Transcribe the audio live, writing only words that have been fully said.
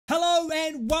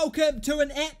and welcome to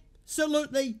an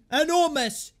absolutely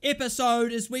enormous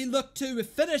episode as we look to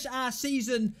finish our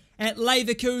season at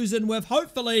Leverkusen with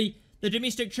hopefully the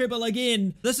domestic treble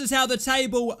again. This is how the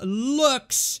table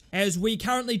looks as we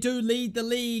currently do lead the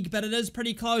league, but it is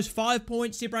pretty close. 5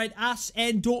 points separate us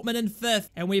and Dortmund in 5th,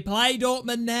 and we play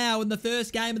Dortmund now in the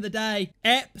first game of the day.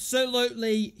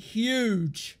 Absolutely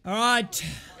huge. All right,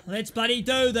 let's bloody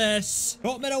do this.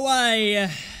 Dortmund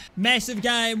away. Massive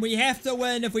game. We have to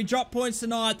win. If we drop points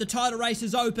tonight, the title race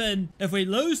is open. If we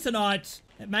lose tonight,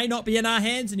 it may not be in our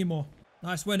hands anymore.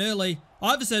 Nice win early.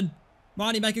 Iversen.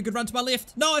 Moani, make a good run to my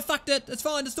left. No, I fucked it. It's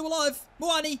fine. It's still alive.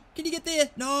 Moani, can you get there?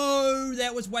 No,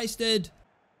 that was wasted.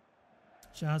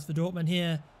 Chance for Dortmund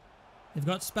here. They've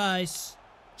got space.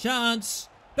 Chance.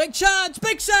 Big chance.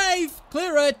 Big save.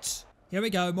 Clear it. Here we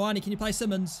go. Moani, can you play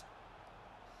Simmons?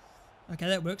 Okay,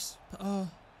 that works. Oh.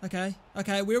 Okay,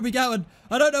 where are we going?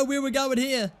 I don't know where we're going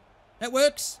here. That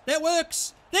works. That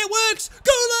works. That works.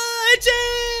 Gula, it's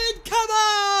in! Come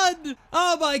on!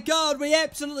 Oh my god, we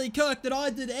absolutely cooked and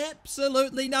I did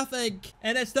absolutely nothing.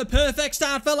 And it's the perfect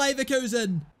start for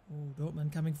Leverkusen. Oh,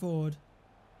 Dortmund coming forward.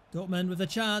 Dortmund with a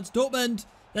chance. Dortmund,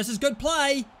 this is good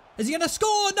play. Is he going to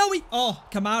score? No, he... Oh,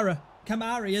 Kamara.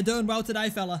 Kamara, you're doing well today,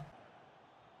 fella.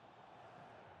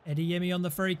 Adeyemi on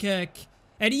the free kick.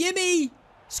 Adeyemi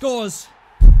scores.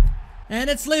 And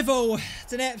it's level.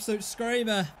 It's an absolute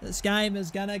screamer. This game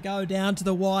is going to go down to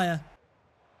the wire.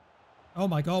 Oh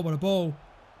my god, what a ball.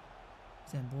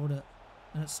 Sam brought it.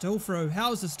 And it's still through.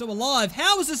 How is it still alive?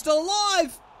 How is it still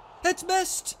alive? It's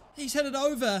missed. He's hit it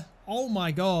over. Oh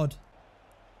my god.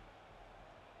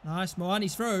 Nice.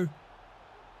 Moani's through.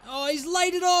 Oh, he's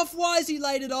laid it off. Why has he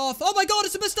laid it off? Oh my god,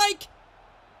 it's a mistake.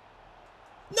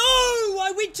 No!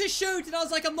 I went to shoot and I was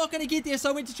like, I'm not going to get there, so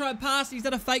I went to try and pass. He's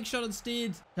done a fake shot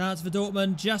instead. Chance for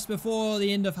Dortmund just before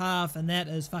the end of half, and that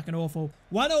is fucking awful.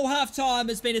 1-1 half time.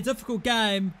 It's been a difficult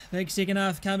game. Big second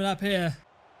half coming up here.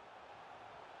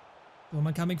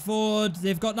 Dortmund coming forward.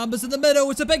 They've got numbers in the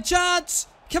middle. It's a big chance.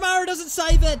 Kamara doesn't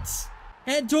save it.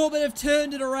 And Dortmund have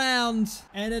turned it around.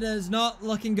 And it is not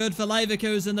looking good for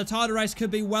Leverkusen. The title race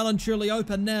could be well and truly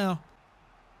open now.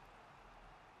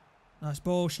 Nice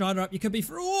ball. Schneider up. You could be...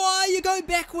 Why are you going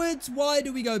backwards? Why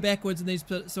do we go backwards in these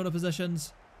sort of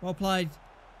positions? Well played.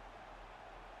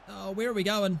 Oh, where are we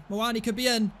going? Moani could be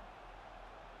in.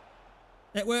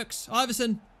 That works.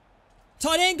 Iversen.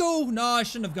 Tight angle. No, I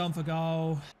shouldn't have gone for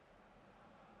goal.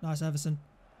 Nice, Iversen.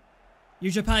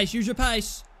 Use your pace. Use your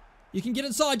pace. You can get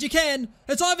inside. You can.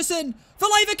 It's Iversen for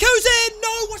Leverkusen.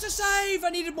 No, what a save.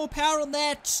 I needed more power on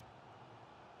that.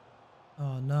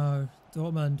 Oh, no.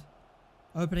 Dortmund.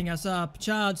 Opening us up.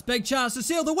 Chance. Big chance to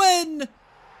seal the win.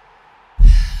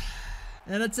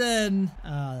 And it's in.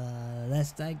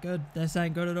 That ain't good. That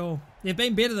ain't good at all. They've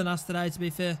been better than us today, to be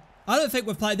fair. I don't think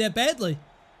we've played that badly.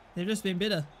 They've just been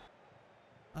better.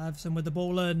 Iversen with the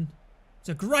ball in. It's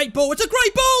a great ball. It's a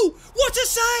great ball. What a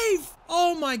save.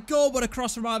 Oh my god, what a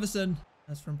cross from Iversen.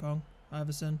 That's from Pong.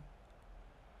 Iversen.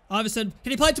 Iversen.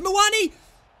 Can he play it to Moani?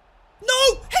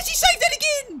 No. Has he saved that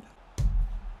again?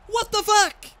 What the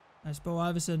fuck? Nice ball,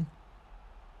 Iversen.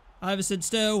 Iversen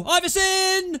still.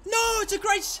 Iversen! No, it's a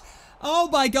great... Oh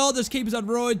my god, this keeper's on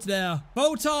roids now.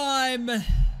 Full time.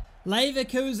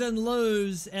 Leverkusen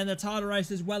lose, and the title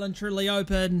race is well and truly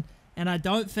open, and I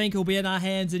don't think it'll be in our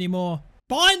hands anymore.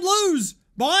 Bayern lose!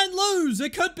 Bayern lose!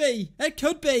 It could be. It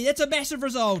could be. It's a massive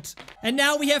result. And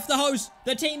now we have to host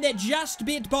the team that just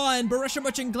beat Bayern, Borussia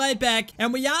Mönchengladbach,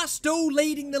 and we are still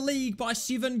leading the league by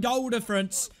 7 goal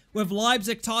difference. With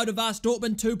Leipzig tied with us,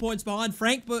 Dortmund 2 points behind,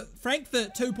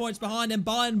 Frankfurt 2 points behind, and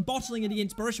Bayern bottling it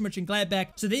against Borussia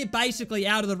Mönchengladbach. So they're basically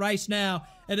out of the race now.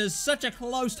 It is such a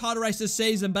close title race this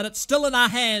season, but it's still in our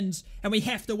hands, and we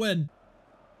have to win.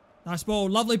 Nice ball,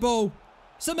 lovely ball.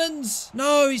 Simmons,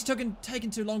 no, he's taken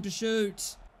too long to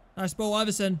shoot. Nice ball,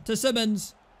 Iversen to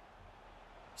Simmons.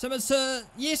 Simmons to,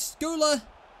 yes, Gula.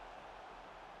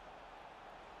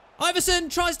 Iversen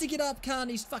tries to get up,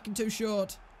 can't, he's fucking too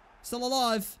short. Still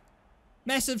alive.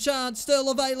 Massive chance,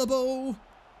 still available.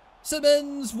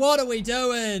 Simmons, what are we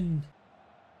doing?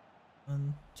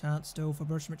 One chance still for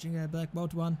Borussia Mönchengladbach. Well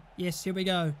to one. Yes, here we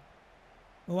go.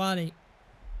 Moani.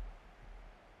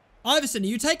 Iversen, are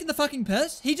you taking the fucking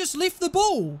piss? He just left the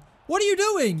ball. What are you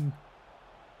doing?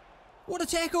 What a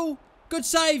tackle. Good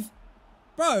save.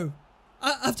 Bro,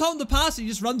 I've told him to pass. He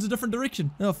just runs a different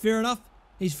direction. Oh, fair enough.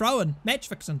 He's throwing. Match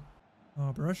fixing.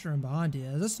 Oh, Borussia in behind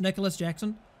here. Is this Nicholas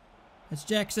Jackson? It's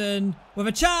Jackson with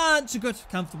a chance. A good,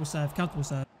 comfortable save. Comfortable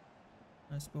save.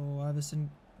 Nice ball, Iversen.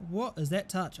 What is that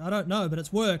touch? I don't know, but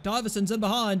it's worked. Iversen's in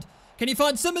behind. Can he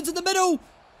find Simmons in the middle?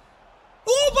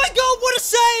 Oh my god, what a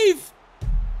save!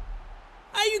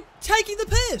 Are you taking the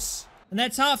piss? And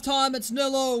that's half time. It's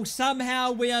 0-0.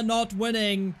 Somehow we are not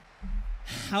winning.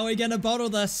 How are we going to bottle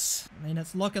this? I mean,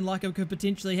 it's looking like it could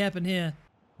potentially happen here.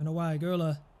 And away,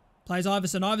 Gurla plays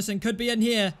Iversen. Iversen could be in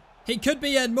here. He could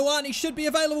be in. Moani should be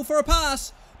available for a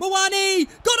pass. Moani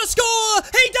got a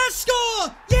score. He does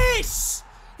score. Yes!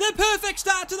 The perfect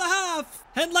start to the half.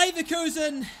 And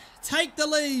Leverkusen take the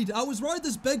lead. I was worried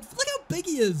this big. Look how big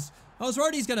he is. I was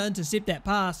worried he's going to intercept that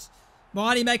pass.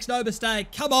 Moani makes no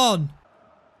mistake. Come on.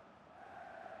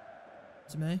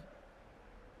 It's me.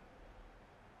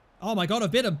 Oh my god,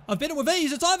 I've bet him. I've bet him with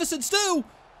ease. It's Iversen still.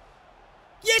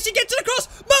 Yes, he gets it across.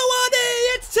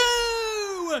 Moani, it's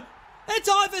 2. It's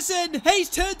Iversen. He's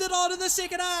turned it on in the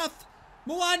second half.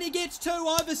 Moani gets 2.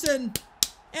 Iversen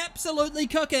absolutely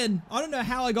cooking. I don't know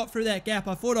how I got through that gap.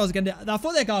 I thought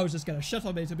that guy was just going to shit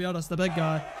on me, to be honest, the big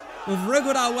guy. We've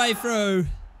wriggled our way through,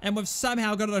 and we've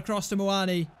somehow got it across to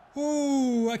Moani.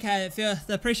 Ooh, okay,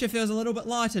 the pressure feels a little bit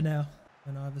lighter now.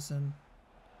 And Iversen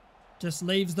just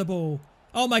leaves the ball.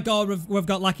 Oh my god, we've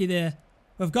got lucky there.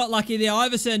 We've got lucky there.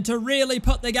 Iversen to really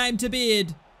put the game to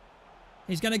bed.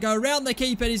 He's going to go around the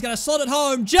keeper. He's going to slot it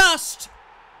home. Just!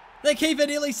 The keeper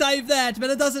nearly saved that, but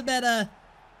it doesn't matter.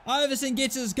 Iversen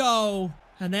gets his goal,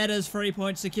 and that is 3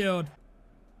 points secured.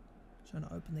 Trying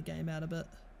to open the game out a bit.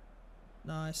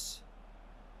 Nice.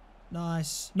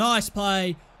 Nice. Nice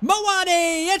play.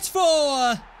 Moani! It's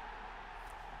 4!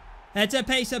 It's a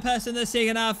piece of piss in the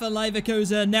second half for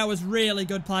Leverkusen. That was really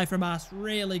good play from us.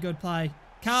 Really good play.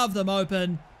 Carve them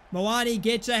open. Moani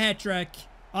gets a hat-trick.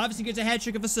 Iversen gets a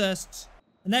hat-trick of assists.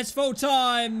 And that's full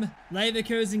time.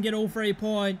 Leverkusen get all 3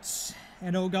 points.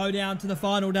 And it'll go down to the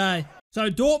final day. So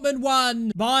Dortmund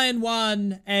won, Bayern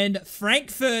won, and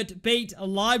Frankfurt beat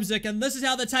Leipzig. And this is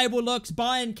how the table looks.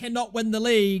 Bayern cannot win the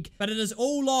league, but it is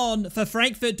all on for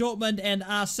Frankfurt, Dortmund, and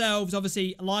ourselves.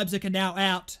 Obviously, Leipzig are now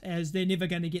out, as they're never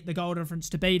going to get the goal difference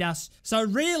to beat us. So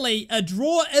really, a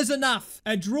draw is enough.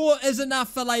 A draw is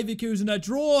enough for Leverkusen. A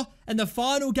draw in the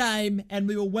final game, and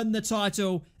we will win the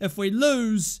title. If we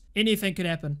lose, anything could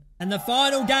happen. And the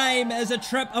final game is a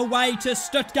trip away to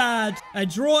Stuttgart. A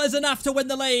draw is enough to win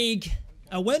the league.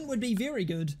 A win would be very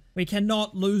good. We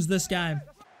cannot lose this game.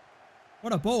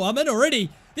 What a ball. I'm in already.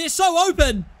 They're so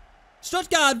open.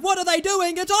 Stuttgart, what are they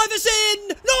doing? It's Iversen.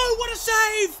 No, what a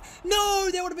save. No,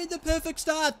 that would have been the perfect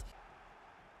start.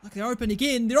 Look, they're open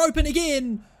again. They're open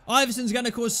again. Iversen's going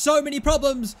to cause so many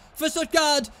problems for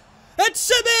Stuttgart. It's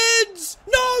Simmons.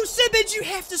 No, Simmons, you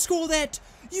have to score that.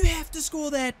 You have to score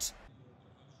that.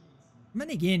 I'm in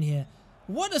again here.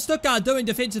 What is Stuttgart doing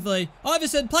defensively?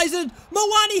 Iversen plays it.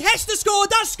 Moani has to score.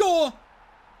 Does score.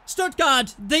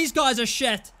 Stuttgart, these guys are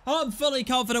shit. I'm fully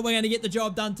confident we're going to get the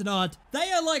job done tonight.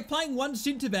 They are like playing one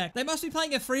centre-back. They must be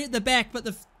playing a 3 at the back, but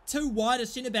the 2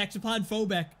 widest centre-backs are playing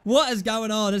full-back. What is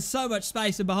going on? There's so much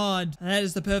space in behind. And that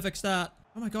is the perfect start.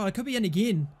 Oh my god, I could be in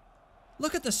again.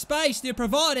 Look at the space they're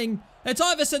providing. It's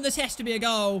Iversen. This has to be a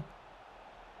goal.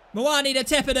 Moani to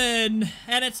tap it in,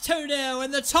 and it's 2-0,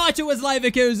 and the title is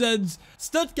Leverkusen's.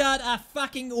 Stuttgart are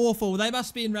fucking awful. They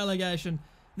must be in relegation.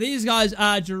 These guys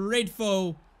are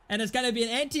dreadful, and it's going to be an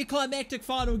anticlimactic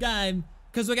final game,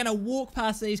 because we're going to walk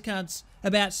past these cunts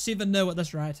about 7-0 at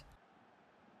this rate.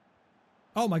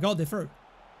 Oh my god, they're through.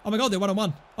 Oh my god, they're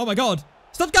 1-on-1. Oh my god.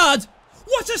 Stuttgart!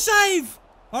 What a save!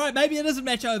 Alright, maybe it isn't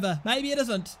match over. Maybe it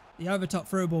isn't. The overtop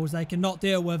through balls they cannot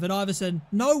deal with, and Iversen,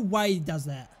 no way he does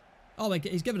that. Oh my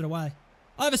god, he's giving it away.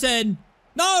 Iversen!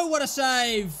 No, what a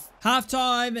save!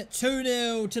 Half-time,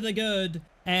 2-0 to the good.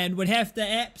 And we'd have to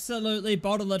absolutely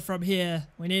bottle it from here.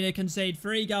 We need to concede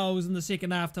 3 goals in the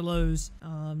second half to lose.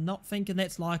 I'm not thinking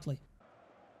that's likely.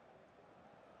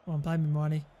 Come on, play me,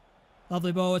 Moani.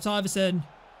 Lovely ball, it's Iversen.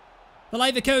 The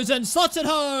Leverkusen slots it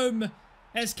home!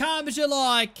 As calm as you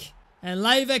like. And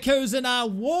Leverkusen are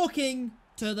walking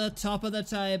to the top of the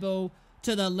table.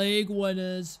 To the league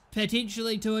winners,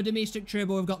 potentially to a domestic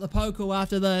treble. We've got the Pokal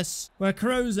after this. We're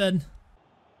cruising.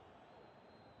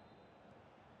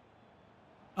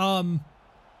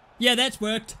 Yeah, that's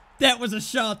worked. That was a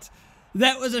shot.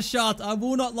 That was a shot. I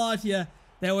will not lie to you.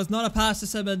 That was not a pass to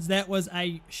Simmons. That was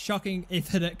a shocking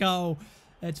effort at goal.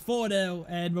 It's 4-0,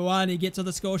 and Moani gets on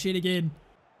the score sheet again.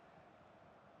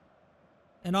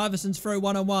 And Iversen's through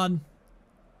 1-on-1.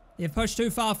 They've pushed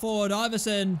too far forward.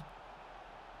 Iversen.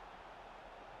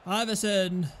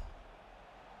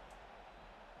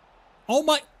 Oh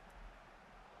my...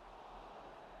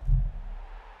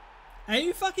 Are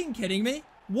you fucking kidding me?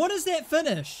 What is that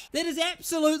finish? That is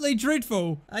absolutely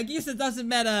dreadful. I guess it doesn't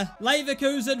matter.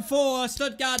 Leverkusen 4,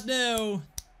 Stuttgart 0.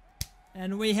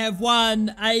 And we have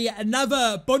won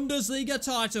another Bundesliga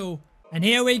title. And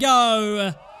here we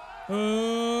go.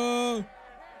 Oh.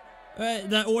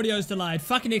 The audio's delayed.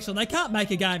 Fucking excellent. They can't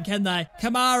make a game, can they?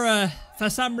 Kamara,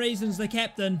 for some reason's the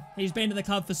captain. He's been to the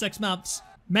club for 6 months.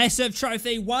 Massive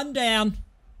trophy, 1 down.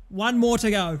 1 more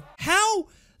to go. How?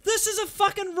 This is a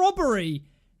fucking robbery.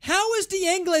 How is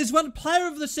D'Angles won player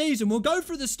of the season? We'll go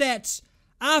through the stats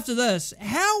after this.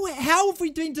 How have we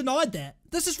been denied that?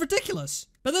 This is ridiculous.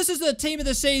 But this is the team of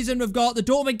the season. We've got the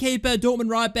Dortmund keeper, Dortmund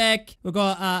right back. We've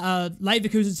got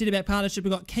Leverkusen centre back partnership.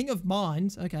 We've got King of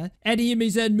Minds. Okay.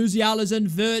 Adeyemi's in, Musiala's in,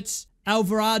 Wirtz,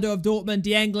 Alvarado of Dortmund,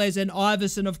 D'Angles and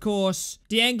Iversen, of course.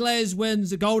 D'Angles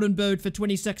wins the Golden Boot for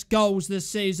 26 goals this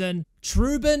season.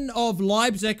 Trubin of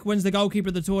Leipzig wins the goalkeeper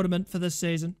of the tournament for this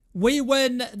season. We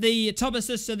win the top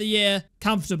assists of the year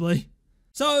comfortably.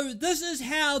 So this is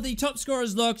how the top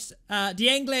scorers looked.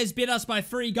 D'Angles beat us by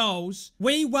 3 goals.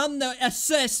 We won the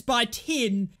assists by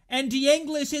 10, and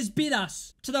D'Angles has beat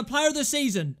us to the player of the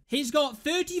season. He's got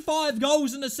 35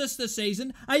 goals and assists this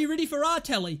season. Are you ready for our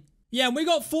tally? Yeah, and we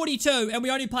got 42, and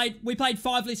we played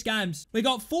 5 less games. We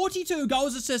got 42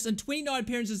 goals, assists, and 29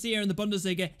 appearances here in the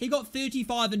Bundesliga. He got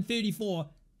 35 and 34,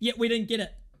 yet we didn't get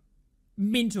it.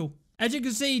 Mental. As you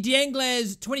can see,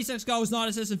 D'Angles, 26 goals, 9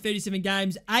 assists in 37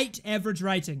 games, 8 average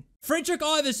rating. Frederick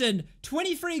Iversen,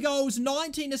 23 goals,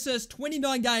 19 assists,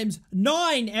 29 games,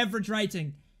 9 average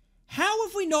rating. How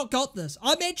have we not got this?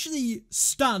 I'm actually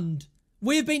stunned.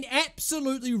 We've been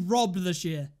absolutely robbed this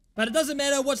year. But it doesn't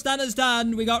matter, what's done is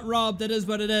done. We got robbed, it is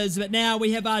what it is. But now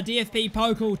we have our DFB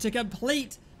Pokal to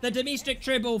complete the domestic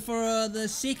treble for the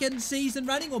 2nd season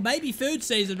running, or maybe 3rd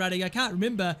season running, I can't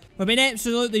remember. We've been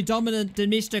absolutely dominant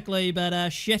domestically, but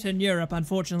shit in Europe,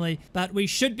 unfortunately. But we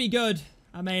should be good.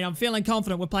 I mean, I'm feeling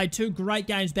confident. We've played 2 great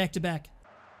games back to back.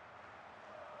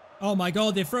 Oh my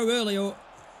god, they're through early.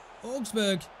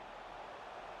 Augsburg.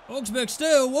 Augsburg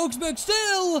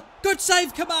still! Good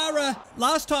save, Kamara!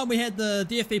 Last time we had the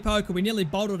DFB Pokal, we nearly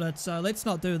bottled it, so let's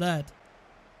not do that.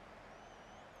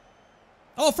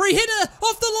 Oh, free hitter!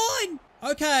 Off the line!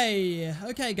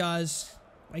 Okay, guys.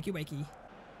 Wakey.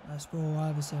 Nice ball,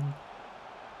 Iversen.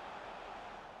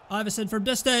 Iversen from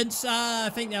distance. I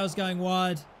think that was going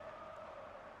wide.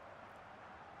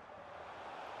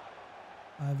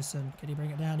 Iversen, can he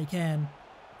bring it down? He can.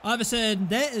 Iversen,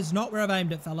 that is not where I've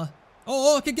aimed it, fella.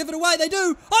 Oh, I can give it away. They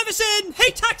do. Iversen,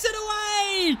 he tucks it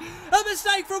away. A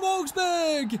mistake from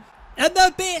Augsburg. And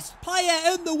the best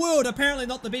player in the world, apparently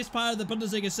not the best player of the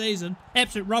Bundesliga season.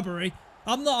 Absolute robbery.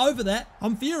 I'm not over that.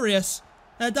 I'm furious.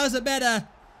 It doesn't matter.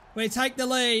 We take the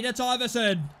lead. It's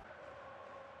Iversen.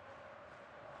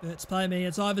 Let's play me.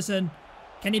 It's Iversen.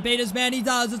 Can he beat his man? He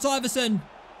does. It's Iversen.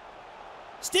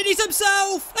 Steadies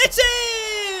himself. It's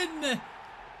in!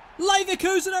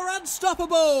 Leverkusen are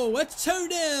unstoppable. It's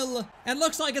 2-0. And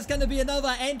looks like it's going to be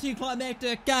another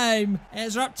anticlimactic game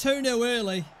as we're up 2-0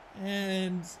 early.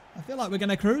 And I feel like we're going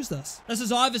to cruise this. This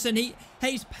is Iversen.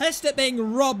 He's pissed at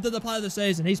being robbed of the player of the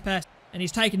season. He's pissed. And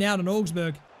he's taken out an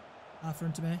Augsburg. After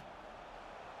into me.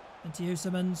 Into you,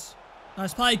 Simmons.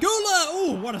 Nice play. Gula!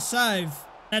 Oh, what a save.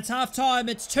 That's half time.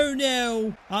 It's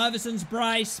 2-0. Iversen's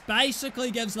brace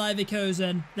basically gives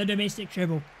Leverkusen the domestic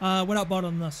treble. We're not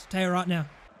bottom this. Tell you right now.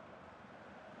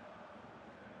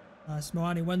 Nice.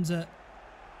 Moani wins it.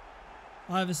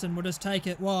 Iversen will just take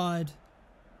it wide.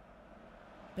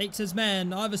 Beats his man.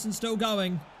 Iversen's still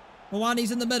going.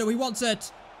 Moani's in the middle. He wants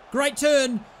it. Great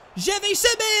turn. Xavi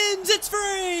Simmons! It's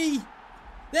free!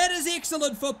 That is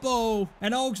excellent football.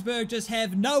 And Augsburg just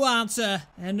have no answer.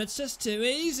 And it's just too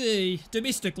easy.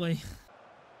 Domestically.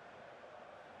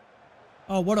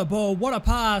 Oh, what a ball. What a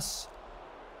pass.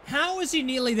 How is he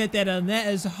nearly let that in? That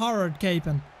is horrid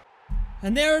keeping.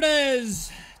 And there it is.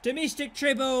 Domestic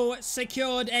treble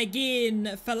secured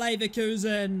again for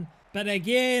Leverkusen. But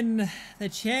again, the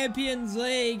Champions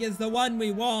League is the one we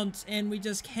want, and we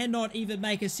just cannot even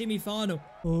make a semi-final.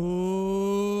 Oh,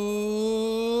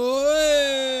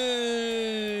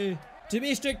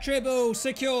 domestic treble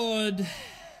secured.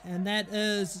 And that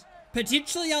is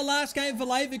potentially our last game for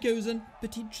Leverkusen.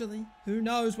 Potentially. Who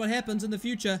knows what happens in the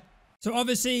future. So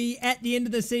obviously, at the end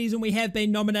of the season, we have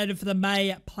been nominated for the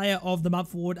May Player of the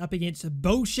Month award up against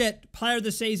bullshit Player of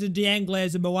the Season,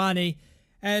 D'Angles and Moani.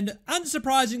 And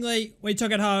unsurprisingly, we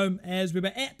took it home as we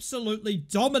were absolutely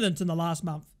dominant in the last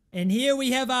month. And here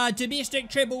we have our domestic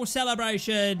treble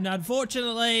celebration.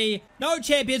 Unfortunately, no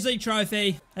Champions League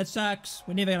trophy. It sucks.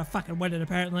 We're never going to fucking win it,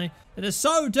 apparently. It is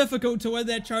so difficult to win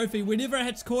that trophy. Whenever it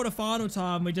hits quarter-final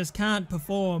time, we just can't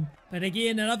perform. But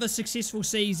again, another successful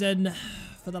season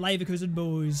for the Leverkusen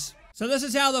boys. So this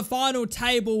is how the final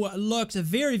table looks.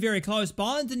 Very, very close.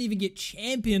 Bayern didn't even get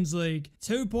Champions League.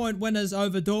 2-point winners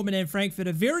over Dortmund and Frankfurt.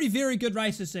 A very, very good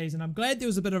race this season. I'm glad there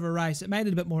was a bit of a race. It made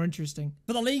it a bit more interesting.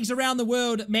 For the leagues around the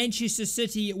world, Manchester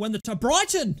City win the top.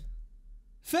 Brighton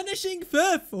finishing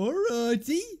 5th.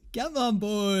 Alrighty. Come on,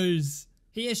 boys.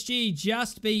 PSG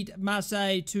just beat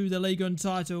Marseille to the Ligue 1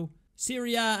 title.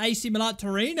 Serie A, AC Milan,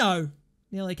 Torino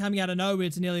nearly coming out of nowhere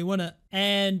to nearly win it.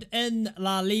 And in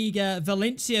La Liga,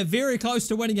 Valencia very close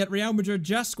to winning it. Real Madrid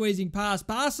just squeezing past.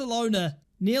 Barcelona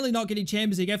nearly not getting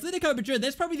Champions League. Atletico Madrid,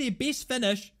 that's probably their best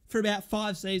finish for about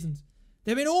 5 seasons.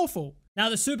 They've been awful. Now,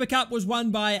 the Super Cup was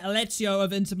won by Lazio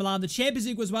of Inter Milan. The Champions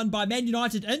League was won by Man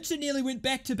United. Inter nearly went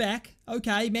back-to-back.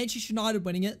 Okay, Manchester United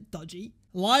winning it. Dodgy.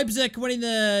 Leipzig winning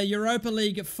the Europa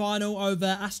League final over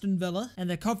Aston Villa. And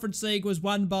the Conference League was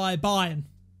won by Bayern.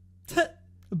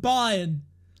 Bayern.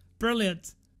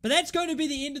 Brilliant. But that's going to be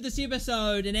the end of this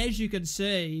episode. And as you can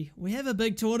see, we have a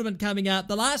big tournament coming up.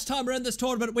 The last time we were in this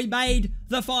tournament, we made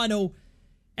the final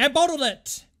and bottled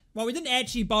it. Well, we didn't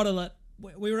actually bottle it.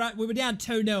 We were down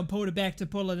 2-0 and pulled it back to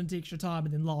pull it into extra time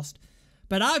and then lost.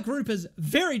 But our group is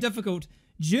very difficult.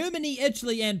 Germany,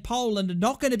 Italy, and Poland are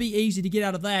not going to be easy to get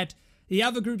out of that. The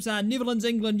other groups are Netherlands,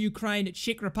 England, Ukraine,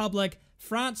 Czech Republic,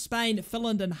 France, Spain,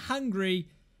 Finland, and Hungary,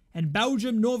 and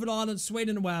Belgium, Northern Ireland,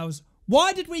 Sweden, and Wales.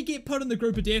 Why did we get put in the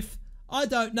group of death? I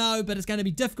don't know, but it's going to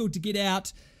be difficult to get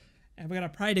out. And we're going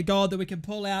to pray to God that we can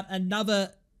pull out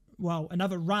another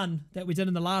run that we did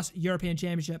in the last European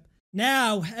Championship.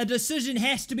 Now, a decision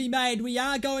has to be made. We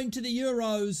are going to the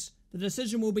Euros. The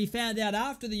decision will be found out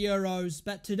after the Euros.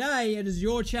 But today, it is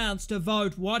your chance to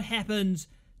vote what happens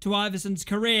to Iversen's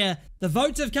career. The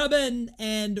votes have come in,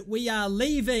 and we are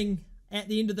leaving at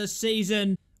the end of this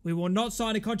season. We will not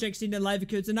sign a contract extended in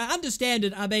Leverkusen. And I understand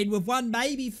it. I mean, we've won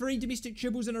maybe 3 domestic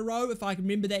triples in a row, if I can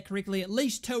remember that correctly. At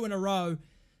least 2 in a row.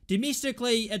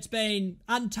 Domestically, it's been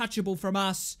untouchable from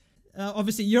us.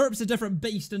 Obviously, Europe's a different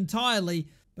beast entirely.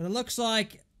 But it looks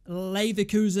like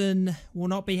Leverkusen will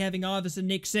not be having Iversen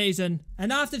next season.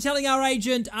 And after telling our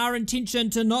agent our intention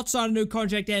to not sign a new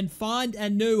contract and find a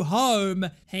new home,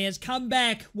 he has come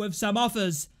back with some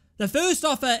offers. The first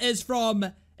offer is from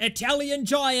Italian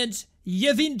giant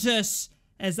Juventus,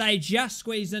 as they just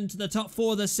squeeze into the top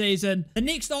 4 this season. The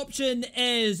next option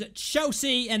is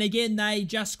Chelsea, and again, they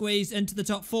just squeeze into the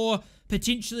top 4,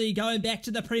 potentially going back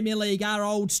to the Premier League, our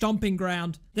old stomping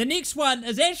ground. The next one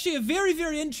is actually a very,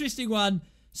 very interesting one.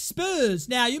 Spurs.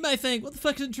 Now, you may think, what the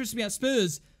fuck is interesting about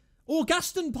Spurs?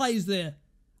 Augustin plays there.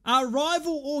 Our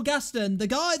rival Augustin, the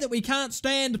guy that we can't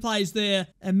stand, plays there.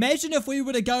 Imagine if we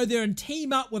were to go there and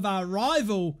team up with our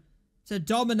rival to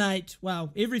dominate,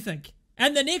 well, everything.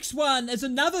 And the next one is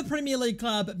another Premier League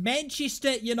club,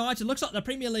 Manchester United. Looks like the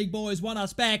Premier League boys won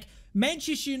us back.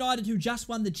 Manchester United, who just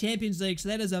won the Champions League, so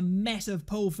that is a massive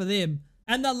pull for them.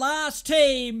 And the last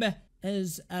team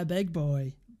is a big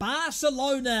boy.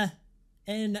 Barcelona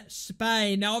in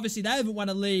Spain. Now, obviously, they haven't won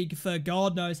a league for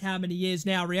God knows how many years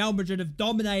now. Real Madrid have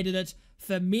dominated it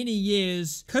for many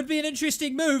years. Could be an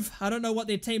interesting move. I don't know what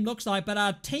their team looks like, but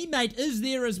our teammate is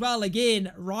there as well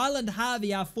again. Ryland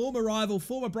Harvey, our former rival,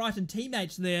 former Brighton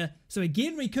teammates there. So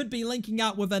again, we could be linking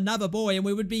up with another boy, and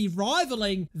we would be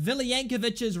rivaling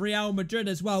Villiankovic's Real Madrid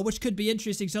as well, which could be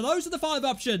interesting. So those are the 5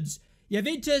 options.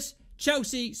 Juventus,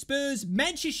 Chelsea, Spurs,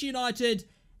 Manchester United,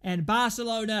 and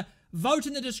Barcelona. Vote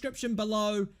in the description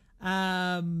below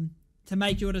to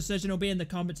make your decision. It'll be in the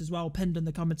comments as well, pinned in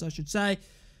the comments, I should say.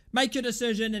 Make your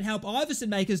decision and help Iversen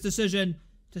make his decision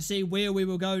to see where we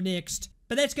will go next.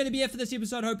 But that's going to be it for this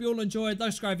episode. Hope you all enjoyed.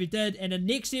 Like, subscribe if you did. And in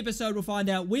the next episode, we'll find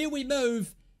out where we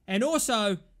move and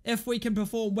also if we can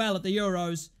perform well at the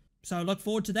Euros. So look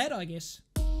forward to that, I guess.